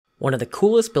One of the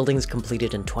coolest buildings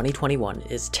completed in 2021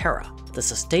 is Terra, the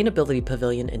Sustainability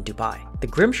Pavilion in Dubai. The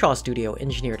Grimshaw studio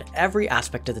engineered every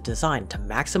aspect of the design to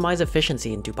maximize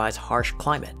efficiency in Dubai's harsh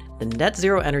climate. The net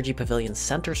zero energy pavilion's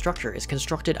center structure is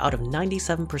constructed out of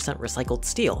 97% recycled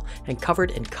steel and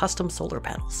covered in custom solar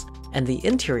panels. And the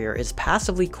interior is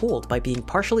passively cooled by being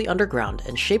partially underground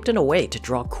and shaped in a way to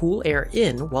draw cool air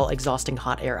in while exhausting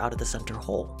hot air out of the center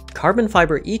hole. Carbon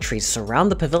fiber e-trees surround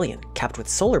the pavilion, capped with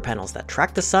solar panels that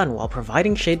track the sun while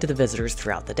providing shade to the visitors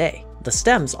throughout the day. The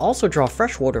stems also draw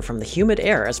fresh water from the humid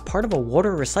air as part of a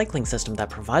water recycling system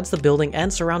that provides the building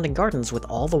and surrounding gardens with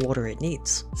all the water it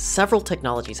needs. Several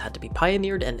technologies had to be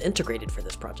pioneered and integrated for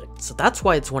this project, so that's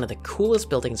why it's one of the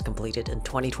coolest buildings completed in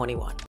 2021.